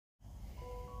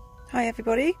Hi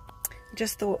everybody,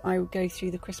 just thought I would go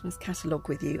through the Christmas catalogue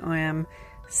with you. I am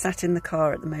sat in the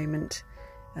car at the moment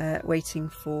waiting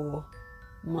for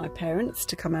my parents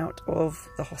to come out of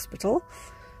the hospital,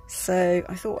 so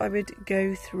I thought I would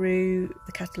go through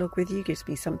the catalogue with you. Gives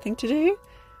me something to do,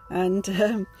 and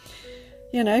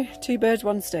you know, two birds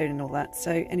one stone and all that.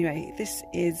 So anyway, this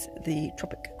is the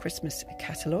Tropic Christmas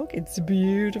catalogue. It's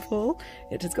beautiful.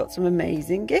 It has got some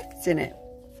amazing gifts in it.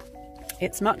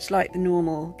 It's much like the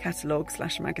normal catalogue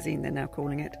 / magazine, they're now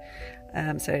calling it.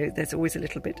 So there's always a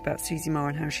little bit about Susie Marr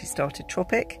and how she started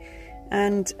Tropic,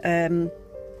 and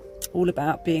all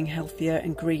about being healthier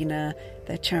and greener,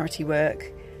 their charity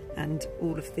work, and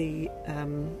all of the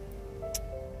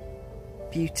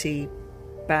beauty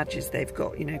badges they've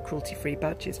got, you know, cruelty-free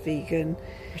badges, vegan,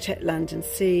 protect land and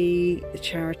sea, the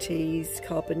charities,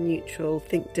 carbon neutral,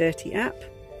 Think Dirty app,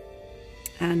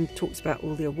 and talks about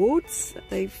all the awards that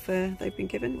they've been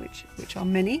given, which are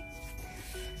many.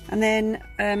 And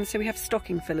then so we have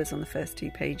stocking fillers on the first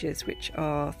 2 pages, which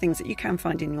are things that you can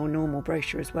find in your normal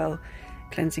brochure as well: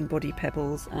 cleansing body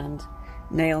pebbles and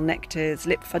nail nectars,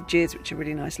 lip fudges, which are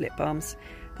really nice lip balms.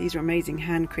 These are amazing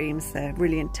hand creams. They're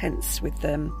really intense with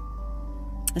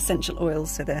essential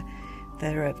oils, so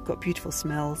they've got beautiful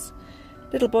smells.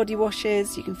 Little body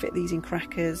washes, you can fit these in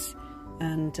crackers,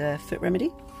 and foot remedy.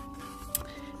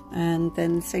 And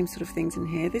then same sort of things in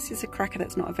here. This is a cracker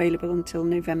that's not available until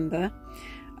November.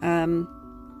 Calm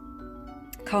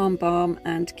Balm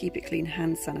and Keep It Clean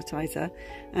hand sanitizer,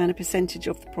 and a percentage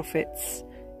of the profits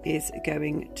is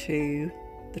going to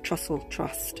the Trussell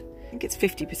Trust. I think it's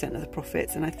 50% of the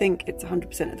profits, and I think it's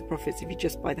 100% of the profits if you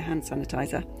just buy the hand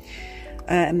sanitizer.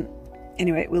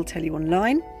 Anyway, it will tell you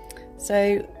online.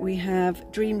 So we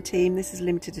have Dream Team. This is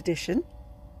limited edition.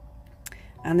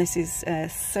 And this is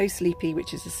So Sleepy,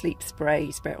 which is a sleep spray.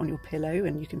 You spray it on your pillow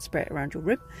and you can spray it around your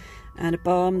room. And a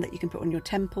balm that you can put on your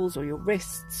temples or your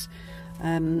wrists,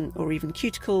 or even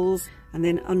cuticles. And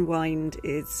then Unwind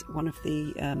is one of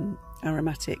the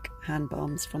aromatic hand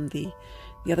balms from the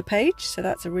other page. So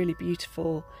that's a really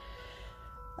beautiful,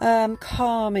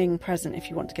 calming present if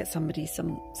you want to get somebody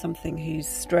something who's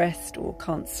stressed or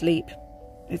can't sleep.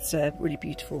 It's a really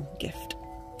beautiful gift.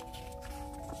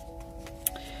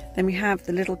 Then we have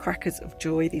the Little Crackers of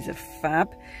Joy. These are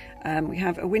fab. We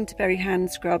have a Winterberry hand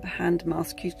scrub, hand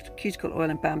mask, cuticle oil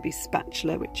and bamboo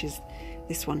spatula, which is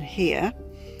this one here,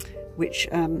 which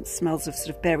smells of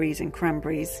sort of berries and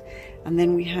cranberries. And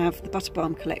then we have the Butter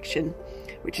Balm collection,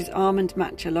 which is almond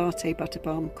matcha latte butter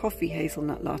balm, coffee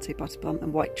hazelnut latte butter balm,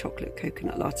 and white chocolate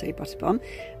coconut latte butter balm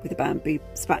with a bamboo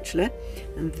spatula.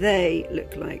 And they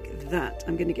look like that.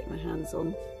 I'm going to get my hands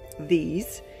on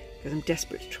these because I'm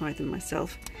desperate to try them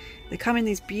myself. They come in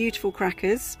these beautiful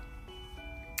crackers,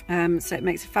 so it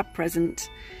makes a fab present.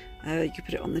 You could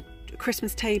put it on the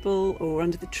Christmas table or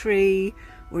under the tree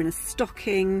or in a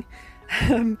stocking,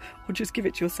 or just give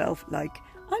it to yourself like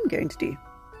I'm going to do.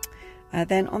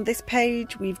 Then on this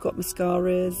page we've got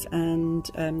mascaras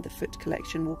and the foot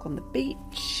collection, Walk on the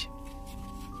Beach.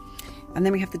 And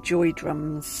then we have the Joy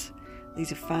Drums.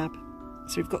 These are fab.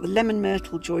 So we've got the Lemon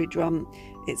Myrtle Joy Drum.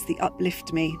 It's the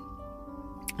Uplift Me,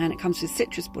 and it comes with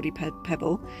citrus body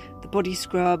pebble, the body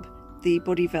scrub, the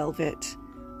body velvet,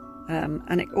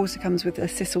 and it also comes with a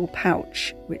sisal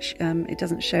pouch, which it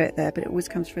doesn't show it there, but it always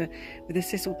comes with a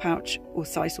sisal pouch or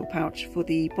sisal pouch for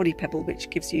the body pebble, which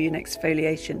gives you an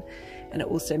exfoliation, and it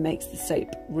also makes the soap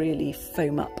really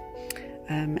foam up,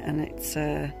 and it's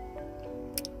a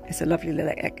lovely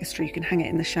little extra. You can hang it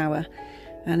in the shower,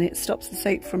 and it stops the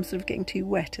soap from sort of getting too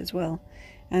wet as well.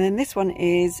 And then this one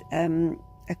is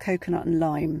a coconut and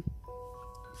lime.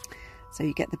 So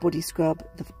you get the body scrub,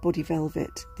 the body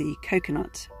velvet, the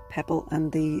coconut pebble,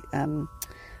 and the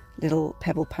little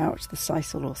pebble pouch, the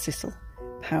sisal or sisal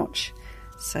pouch.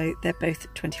 So they're both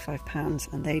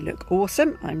 £25 and they look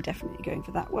awesome. I'm definitely going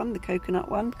for that one, the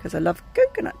coconut one, because I love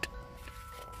coconut.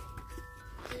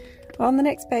 On the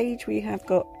next page we have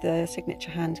got the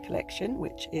Signature Hand collection,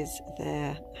 which is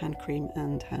their hand cream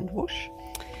and hand wash.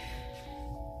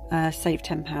 Save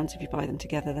 £10 if you buy them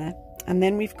together there. And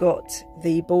then we've got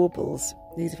the Baubles.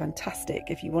 These are fantastic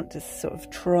if you want to sort of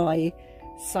try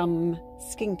some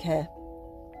skincare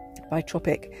by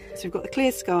Tropic. So we've got the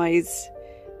Clear Skies,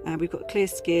 we've got Clear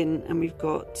Skin, and we've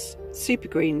got Super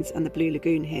Greens and the Blue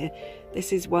Lagoon here.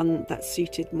 This is one that's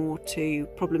suited more to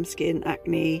problem skin,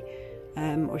 acne,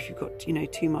 or if you've got, you know,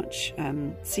 too much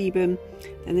sebum,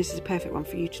 then this is a perfect one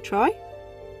for you to try,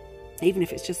 even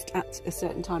if it's just at a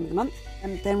certain time of the month.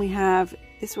 And then we have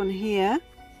this one here,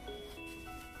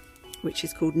 which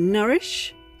is called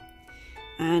Nourish,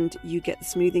 and you get the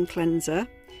smoothing cleanser,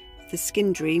 the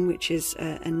Skin Dream, which is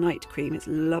a night cream. It's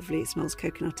lovely, it smells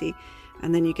coconutty.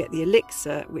 And then you get the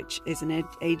Elixir, which is an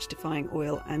age-defying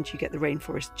oil, and you get the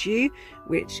Rainforest Dew,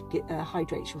 which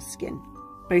hydrates your skin.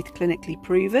 Both clinically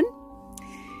proven.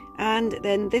 And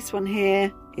then this one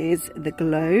here is the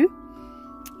Glow.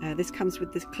 This comes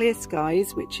with the Clear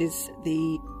Skies, which is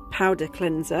the powder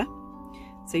cleanser.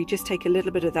 So you just take a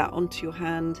little bit of that onto your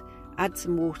hand, add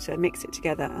some water, mix it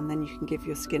together, and then you can give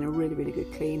your skin a really, really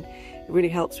good clean. It really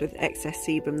helps with excess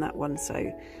sebum, that one,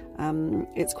 so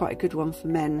it's quite a good one for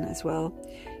men as well.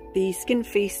 The Skin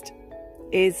Feast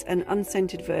is an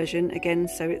unscented version, again,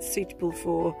 so it's suitable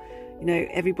for, you know,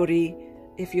 everybody.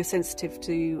 If you're sensitive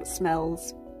to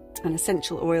smells and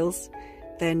essential oils,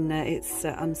 then it's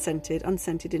unscented.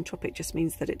 Unscented in Tropic just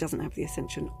means that it doesn't have the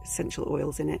essential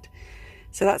oils in it.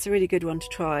 So that's a really good one to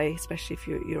try, especially if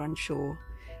you're unsure.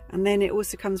 And then it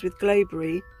also comes with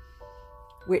Glowberry,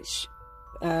 which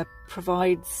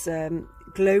provides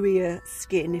glowier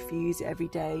skin if you use it every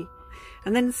day.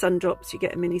 And then Sun Drops, you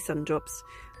get a mini Sun Drops.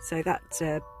 So that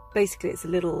basically it's a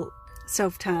little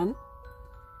self-tan,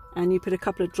 and you put a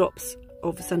couple of drops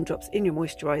of Sun Drops in your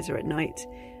moisturiser at night,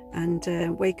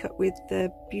 and wake up with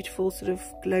the beautiful sort of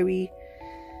glowy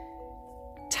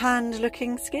tanned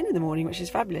looking skin in the morning, which is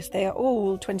fabulous. They are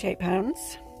all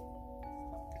 £28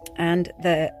 and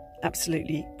they're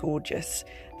absolutely gorgeous.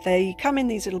 They come in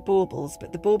these little baubles,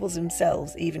 but the baubles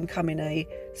themselves even come in a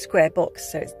square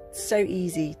box, so it's so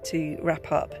easy to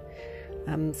wrap up,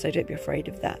 so don't be afraid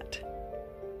of that.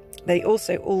 They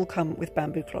also all come with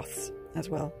bamboo cloths as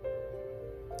well,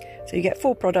 so you get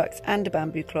 4 products and a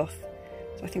bamboo cloth.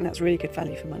 So I think that's really good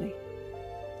value for money.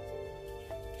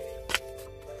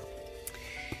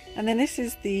 And then this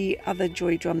is the other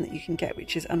joy drum that you can get,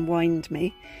 which is Unwind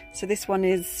Me. So this one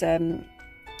is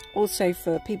also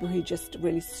for people who just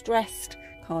really stressed,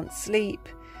 can't sleep,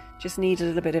 just need a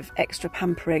little bit of extra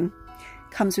pampering.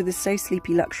 Comes with the So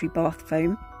Sleepy Luxury Bath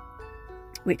Foam,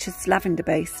 which is lavender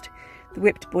based, the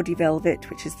Whipped Body Velvet,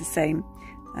 which is the same,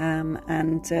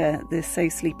 and the So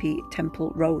Sleepy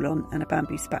Temple Roll-On and a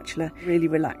bamboo spatula. Really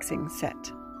relaxing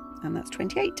set, and that's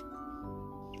 28.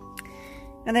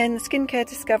 And then the Skincare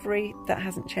Discovery, that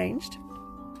hasn't changed.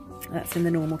 That's in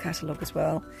the normal catalogue as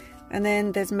well. And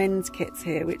then there's men's kits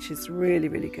here, which is really,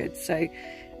 really good. So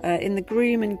in the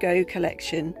Groom and Go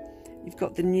collection, you've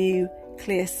got the new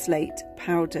Clear Slate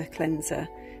Powder Cleanser,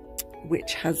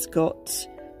 which has got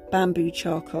bamboo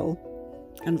charcoal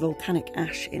and volcanic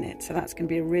ash in it. So that's going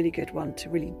to be a really good one to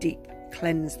really deep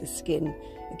cleanse the skin.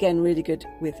 Again, really good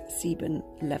with sebum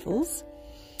levels.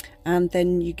 And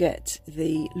then you get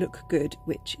the Look Good,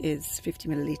 which is 50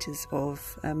 millilitres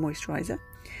of moisturiser,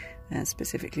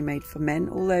 specifically made for men,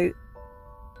 although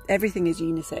everything is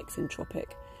unisex in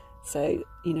Tropic. So,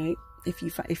 you know, if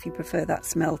you prefer that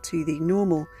smell to the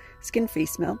normal Skin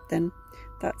Feast smell, then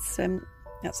that's an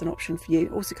option for you.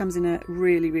 It also comes in a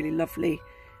really, really lovely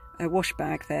wash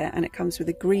bag there, and it comes with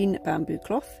a green bamboo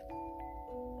cloth,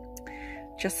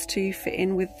 just to fit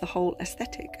in with the whole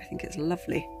aesthetic. I think it's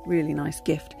lovely, really nice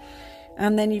gift.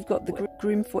 And then you've got the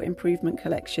Groom for Improvement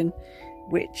collection,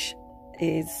 which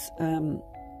is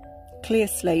Clear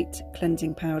Slate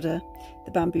Cleansing Powder,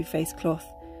 the bamboo face cloth,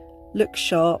 Look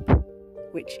Sharp,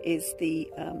 which is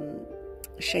the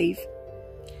shave,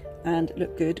 and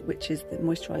Look Good, which is the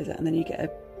moisturiser. And then you get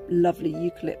a lovely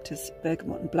eucalyptus,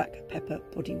 bergamot and black pepper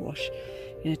body wash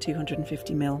in a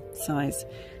 250ml size.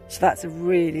 So that's a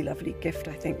really lovely gift,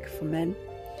 I think, for men.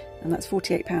 And that's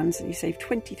 £48, and you save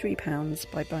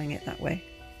 £23 by buying it that way.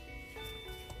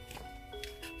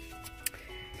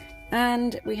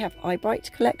 And we have Eye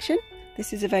Bright collection.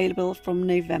 This is available from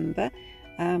November.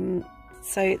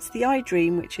 So it's the Eye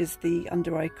Dream, which is the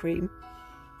under eye cream,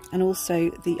 and also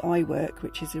the Eye Work,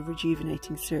 which is a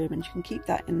rejuvenating serum, and you can keep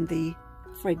that in the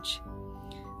fridge.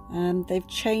 They've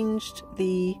changed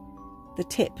the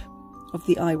tip of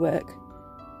the Eye Work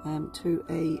to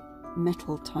a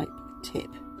metal type tip,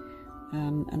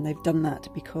 and they've done that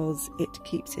because it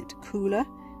keeps it cooler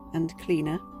and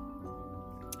cleaner,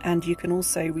 and you can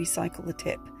also recycle the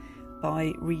tip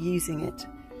by reusing it.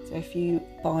 So if you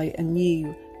buy a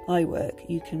new Eye Work,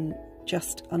 you can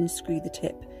just unscrew the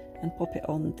tip and pop it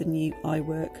on the new Eye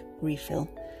Work refill.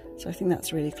 So I think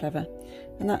that's really clever,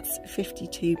 and that's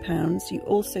 £52. You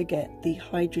also get the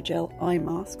Hydrogel eye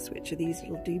masks, which are these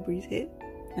little doobies here,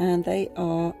 and they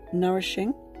are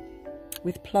nourishing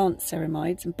with plant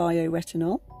ceramides and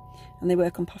bioretinol, and they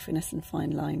work on puffiness and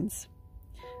fine lines.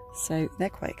 So they're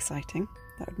quite exciting.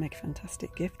 That would make a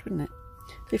fantastic gift, wouldn't it?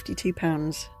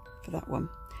 £52 for that one,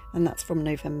 and that's from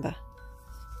November.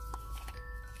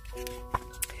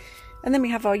 And then we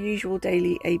have our usual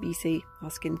daily ABC, our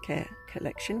skincare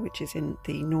collection, which is in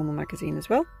the normal magazine as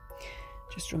well.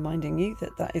 Just reminding you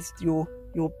that that is your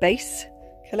base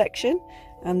collection.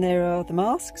 And there are the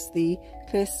masks, the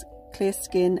clear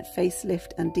skin,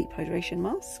 facelift and deep hydration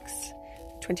masks,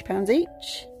 £20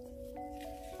 each.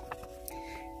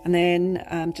 And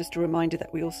then just a reminder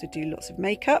that we also do lots of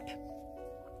makeup,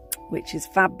 which is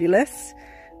fabulous.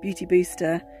 Beauty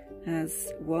Booster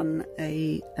has won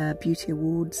a beauty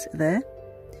awards there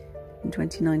in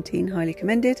 2019, highly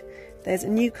commended. There's a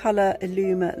new colour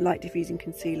Illuma light diffusing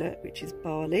concealer, which is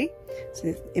barley, so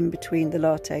it's in between the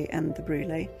latte and the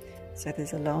brulee, so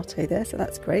there's a latte there, so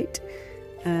that's great.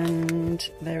 And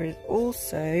there is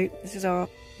also, this is our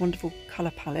wonderful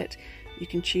colour palette. You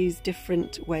can choose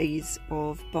different ways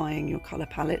of buying your colour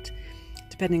palette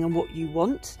depending on what you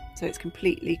want, so it's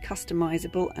completely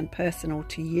customizable and personal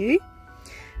to you.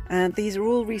 And these are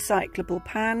all recyclable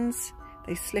pans.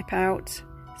 They slip out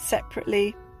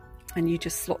separately and you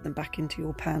just slot them back into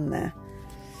your pan there.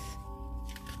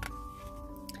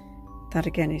 That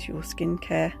again is your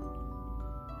skincare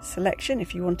selection.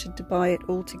 If you wanted to buy it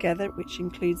all together, which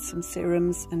includes some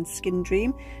serums and Skin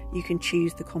Dream, you can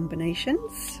choose the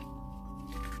combinations.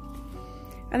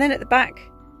 And then at the back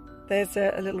there's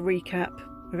a little recap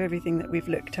of everything that we've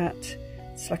looked at.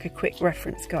 It's like a quick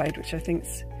reference guide, which I think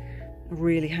is a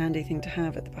really handy thing to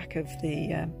have at the back of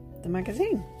the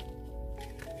magazine.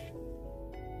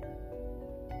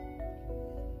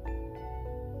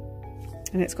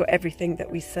 And it's got everything that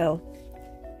we sell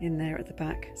in there at the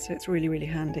back, so it's really, really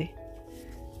handy.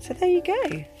 So there you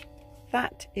go.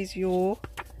 That is your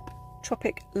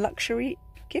Tropic Luxury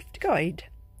gift guide.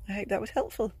 I hope that was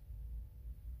helpful.